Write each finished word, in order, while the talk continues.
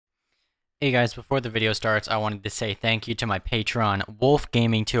Hey guys, before the video starts, I wanted to say thank you to my patron,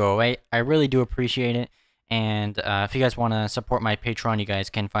 WolfGaming208. I really do appreciate it, and if you guys want to support my Patreon, you guys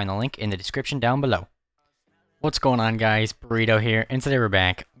can find the link in the description down below. What's going on, guys? Burrito here, and today we're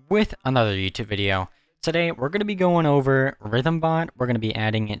back with another YouTube video. Today, we're going to be going over Rythm Bot. We're going to be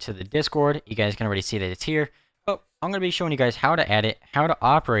adding it to the Discord. You guys can already see that it's here, but I'm going to be showing you guys how to add it, how to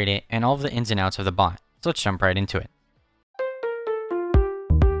operate it, and all of the ins and outs of the bot. So let's jump right into it.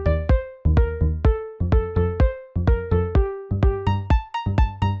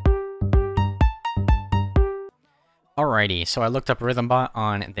 Alrighty, so I looked up Rythm Bot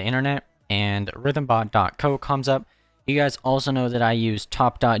on the internet, and rhythmbot.co comes up. You guys also know that I use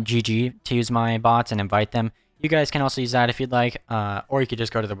top.gg to use my bots and invite them. You guys can also use that if you'd like, or you could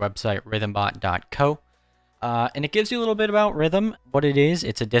just go to the website rhythmbot.co. And it gives you a little bit about Rythm, what it is.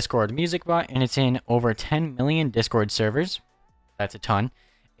 It's a Discord music bot, and it's in over 10 million Discord servers. That's a ton.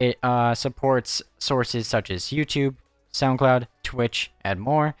 It supports sources such as YouTube, SoundCloud, Twitch, and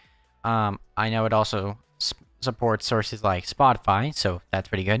more. I know it also supports sources like Spotify, so that's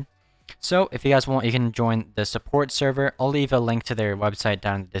pretty good. So if you guys want, you can join the support server. I'll leave a link to their website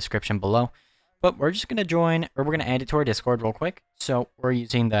down in the description below. But we're just going to join, or we're going to add it to our Discord real quick. So we're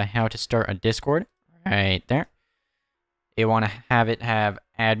using the how to start a Discord right there. You want to have it have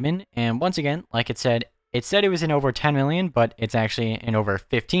admin, and once again, like it said it was in over 10 million, but it's actually in over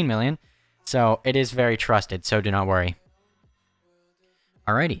 15 million. So it is very trusted, so do not worry.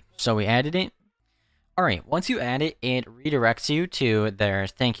 Alrighty, so we added it. Alright, once you add it, it redirects you to their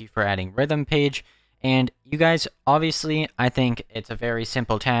thank you for adding Rythm page. And you guys, obviously, I think it's a very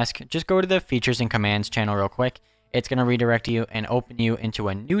simple task. Just go to the features and commands channel real quick. It's going to redirect you and open you into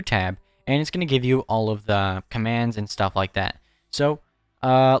a new tab. And it's going to give you all of the commands and stuff like that. So,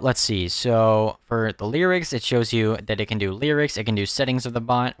 let's see. So, for the lyrics, it shows you that it can do lyrics. It can do settings of the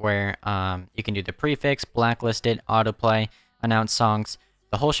bot where you can do the prefix, blacklist it, autoplay, announce songs,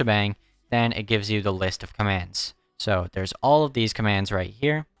 the whole shebang. Then it gives you the list of commands. So there's all of these commands right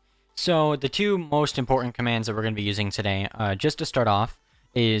here. So the two most important commands that we're going to be using today, just to start off,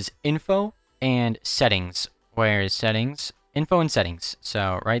 is info and settings. Where is settings? Info and settings.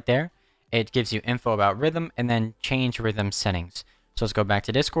 So right there, it gives you info about Rythm and then change Rythm settings. So let's go back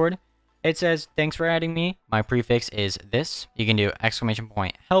to Discord. It says, thanks for adding me. My prefix is this. You can do exclamation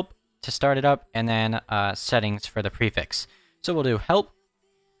point help to start it up, and then settings for the prefix. So we'll do help.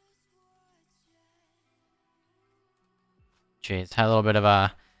 Jeez, had a little bit of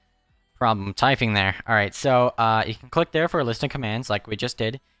a problem typing there. Alright, so you can click there for a list of commands like we just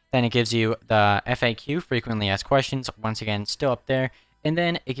did. Then it gives you the FAQ, frequently asked questions, once again, still up there. And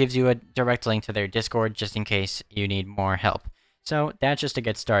then it gives you a direct link to their Discord just in case you need more help. So that's just to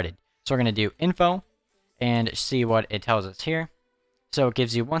get started. So we're going to do info and see what it tells us here. So it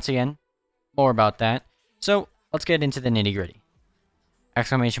gives you, once again, more about that. So let's get into the nitty gritty.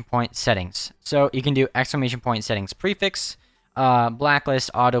 Exclamation point settings. So you can do exclamation point settings prefix, blacklist,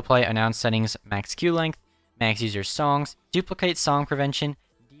 autoplay, announce settings, max queue length, max user songs, duplicate song prevention,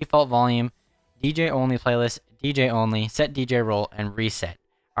 default volume, DJ only playlist, DJ only, set DJ role, and reset.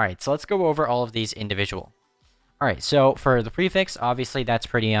 Alright, so let's go over all of these individual. Alright, so for the prefix, obviously that's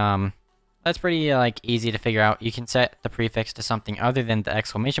pretty like easy to figure out. You can set the prefix to something other than the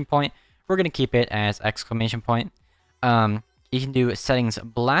exclamation point. We're gonna keep it as exclamation point. You can do settings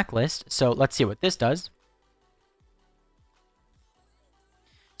blacklist. So let's see what this does.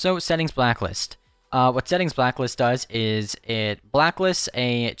 So settings blacklist. What settings blacklist does is it blacklists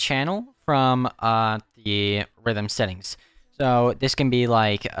a channel from the Rythm settings. So this can be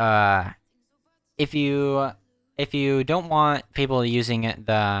like if you don't want people using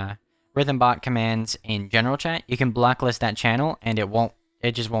the Rythm Bot commands in general chat, you can blacklist that channel and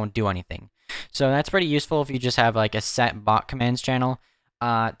it just won't do anything. So that's pretty useful if you just have like a set bot commands channel.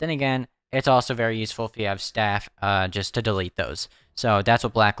 Then again, it's also very useful if you have staff just to delete those. So that's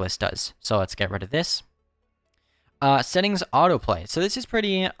what blacklist does. So let's get rid of this. Settings autoplay. So this is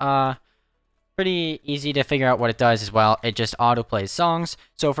pretty easy to figure out what it does as well. It just autoplays songs.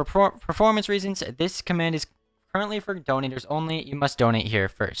 So for performance reasons, this command is currently for donators only. You must donate here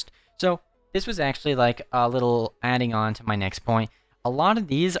first. So this was actually like a little adding on to my next point. A lot of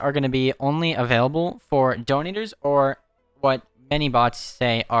these are going to be only available for donators or what many bots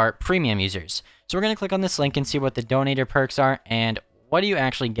say are premium users. So we're going to click on this link and see what the donator perks are and what do you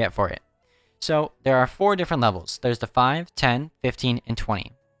actually get for it. So there are 4 different levels. There's the 5, 10, 15, and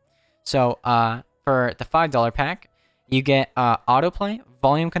 20. So for the $5 pack, you get autoplay,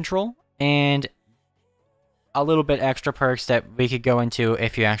 volume control, and a little bit extra perks that we could go into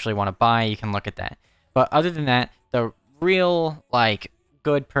if you actually want to buy. You can look at that. But other than that, the real, like,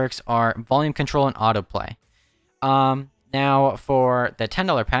 good perks are volume control and autoplay. Now for the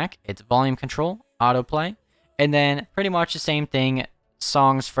 $10 pack, it's volume control, autoplay, and then pretty much the same thing,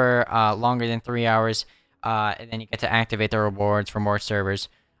 songs for longer than 3 hours, and then you get to activate the rewards for more servers.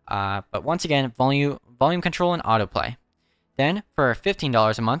 But once again, volume control and autoplay. Then for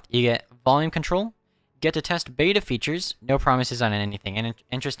 $15 a month, you get volume control, get to test beta features, no promises on anything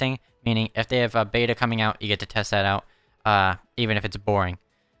interesting, meaning if they have a beta coming out, you get to test that out, even if it's boring.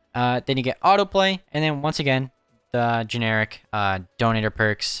 Then you get autoplay, and then once again, the generic donator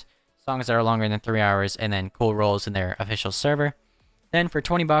perks, songs that are longer than 3 hours, and then cool roles in their official server. Then for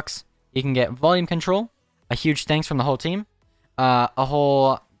 $20, you can get volume control, a huge thanks from the whole team, a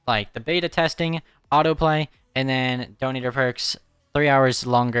whole, like, the beta testing, autoplay, and then donator perks, 3 hours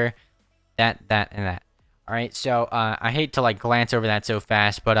longer, that, and that. Alright, so I hate to, like, glance over that so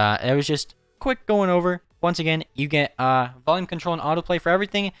fast, but it was just quick going over. Once again, you get volume control and autoplay for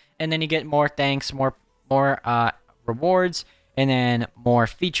everything, and then you get more thanks, more rewards, and then more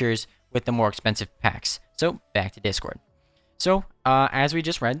features with the more expensive packs. So back to Discord. So as we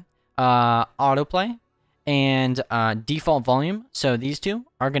just read, autoplay and default volume, so these two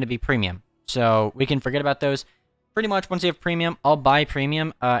are going to be premium. So we can forget about those. Pretty much once you have premium, I'll buy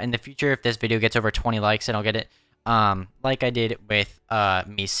premium in the future if this video gets over 20 likes, and I'll get it like I did with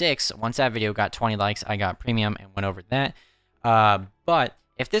Me 6. Once that video got 20 likes, I got premium and went over that. But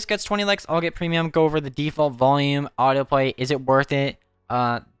if this gets 20 likes, I'll get premium, go over the default volume, autoplay, is it worth it?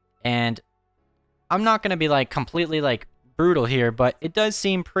 And I'm not going to be, like, completely, like, brutal here, but it does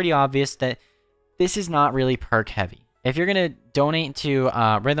seem pretty obvious that this is not really perk heavy. If you're going to donate to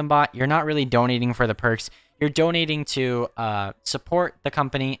Rythm Bot, you're not really donating for the perks. You're donating to support the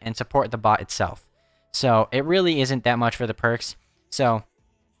company and support the bot itself. So it really isn't that much for the perks. So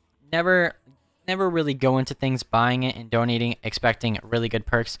never really go into things buying it and donating expecting really good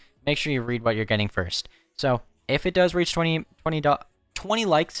perks. Make sure you read what you're getting first. So if it does reach 20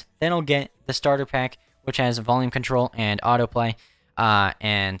 likes, then I'll get the starter pack, which has volume control and autoplay,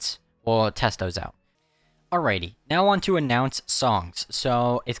 and we'll test those out. Alrighty, now on to announce songs.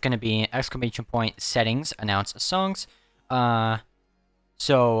 So it's going to be exclamation point settings, announce songs.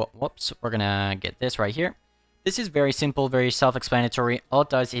 So, whoops, we're going to get this right here. This is very simple, very self-explanatory. All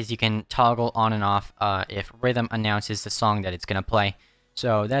it does is you can toggle on and off if Rythm announces the song that it's going to play.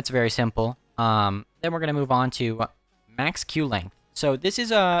 So that's very simple. Then we're going to move on to max queue length. So this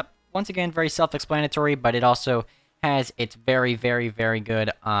is, once again, very self-explanatory, but it also has its very, very, very good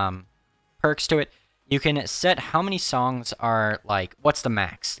perks to it. You can set how many songs are, like, what's the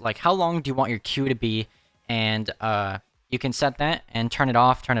max? Like, how long do you want your queue to be? And you can set that and turn it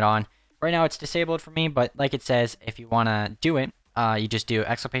off, turn it on. Right now it's disabled for me, but like it says, if you want to do it, you just do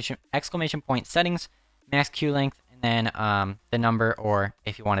exclamation point settings, max queue length, and then the number, or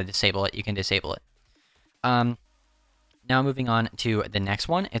if you want to disable it, you can disable it. Now moving on to the next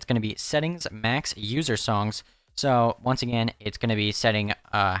one, it's going to be settings, max user songs. So once again, it's going to be setting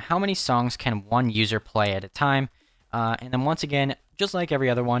how many songs can one user play at a time. And then once again, just like every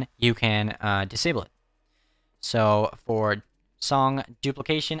other one, you can disable it. So for song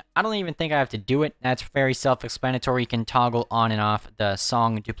duplication, I don't even think I have to do it. That's very self-explanatory. You can toggle on and off the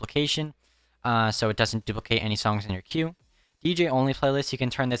song duplication, so it doesn't duplicate any songs in your queue. DJ only playlist, you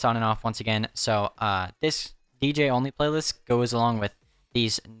can turn this on and off once again. So this DJ only playlist goes along with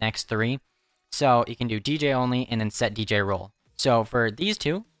these next three. So you can do DJ only and then set DJ role. So for these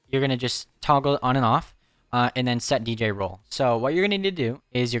two, you're going to just toggle on and off and then set DJ role. So what you're going to need to do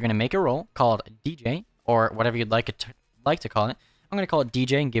is you're going to make a role called DJ, or whatever you'd like to call it. I'm going to call it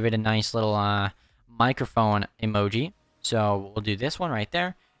DJ and give it a nice little microphone emoji. So we'll do this one right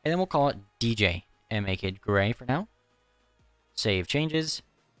there, and then we'll call it DJ and make it gray for now. Save changes,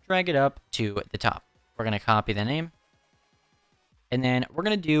 drag it up to the top. We're going to copy the name, and then we're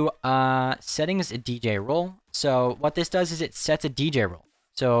going to do settings DJ role. So what this does is it sets a DJ role.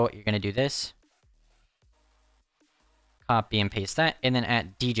 So you're going to do this, copy and paste that, and then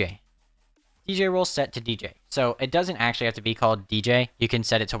add DJ. DJ role set to DJ. So it doesn't actually have to be called DJ. You can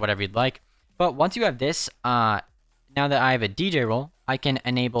set it to whatever you'd like. But once you have this, now that I have a DJ role, I can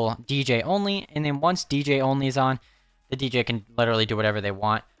enable DJ only. And then once DJ only is on, the DJ can literally do whatever they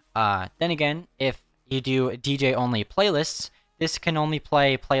want. Then again, if you do DJ only playlists, this can only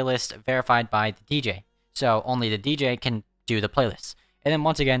play playlist verified by the DJ. So only the DJ can do the playlist. And then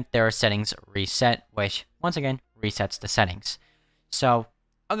once again, there are settings reset, which once again resets the settings. So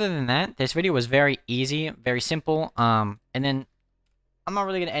other than that, this video was very easy, very simple. And then I'm not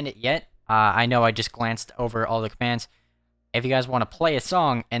really going to end it yet. I know I just glanced over all the commands. If you guys want to play a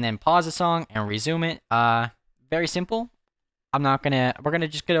song and then pause the song and resume it, very simple. we're gonna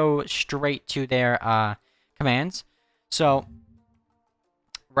just go straight to their commands. So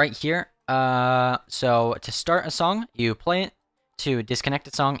right here, so to start a song, you play it. To disconnect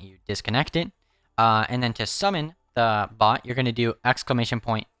a song, you disconnect it. And then to summon the bot, you're gonna do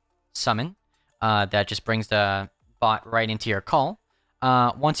 !summon. That just brings the bot right into your call.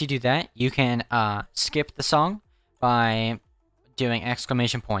 Once you do that, you can skip the song by doing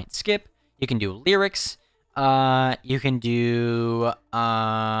 !skip. You can do lyrics. You can do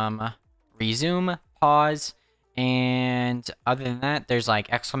resume, pause, and other than that, there's like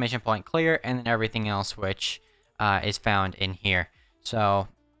 !clear, and then everything else which is found in here. So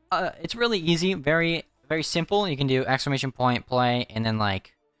it's really easy, very very simple. You can do !play, and then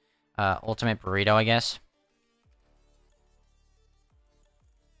like ultimate burrito, I guess.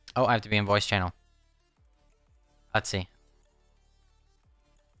 Oh, I have to be in voice channel. Let's see.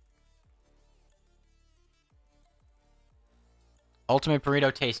 Ultimate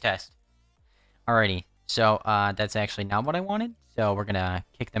burrito taste test. Alrighty, so that's actually not what I wanted, so we're gonna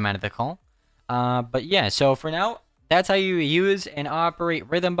kick them out of the call. But yeah, so for now, that's how you use and operate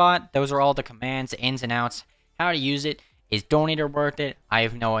Rythm Bot. Those are all the commands, ins and outs. How to use it. Is Donator worth it? I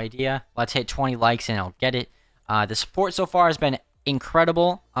have no idea. Let's hit 20 likes and I'll get it. The support so far has been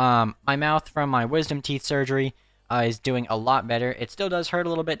incredible. My mouth from my wisdom teeth surgery is doing a lot better. It still does hurt a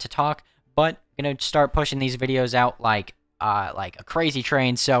little bit to talk, but I'm gonna start pushing these videos out like a crazy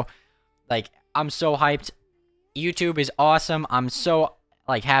train. So, like, I'm so hyped. YouTube is awesome. I'm so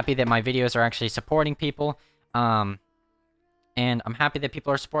like happy that my videos are actually supporting people. And I'm happy that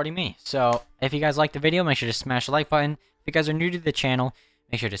people are supporting me. So, if you guys like the video, make sure to smash the like button. If you guys are new to the channel,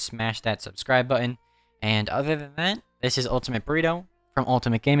 make sure to smash that subscribe button. And other than that, this is Ultimate Burrito from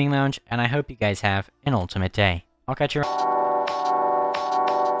Ultimate Gaming Lounge, and I hope you guys have an ultimate day. I'll catch you around.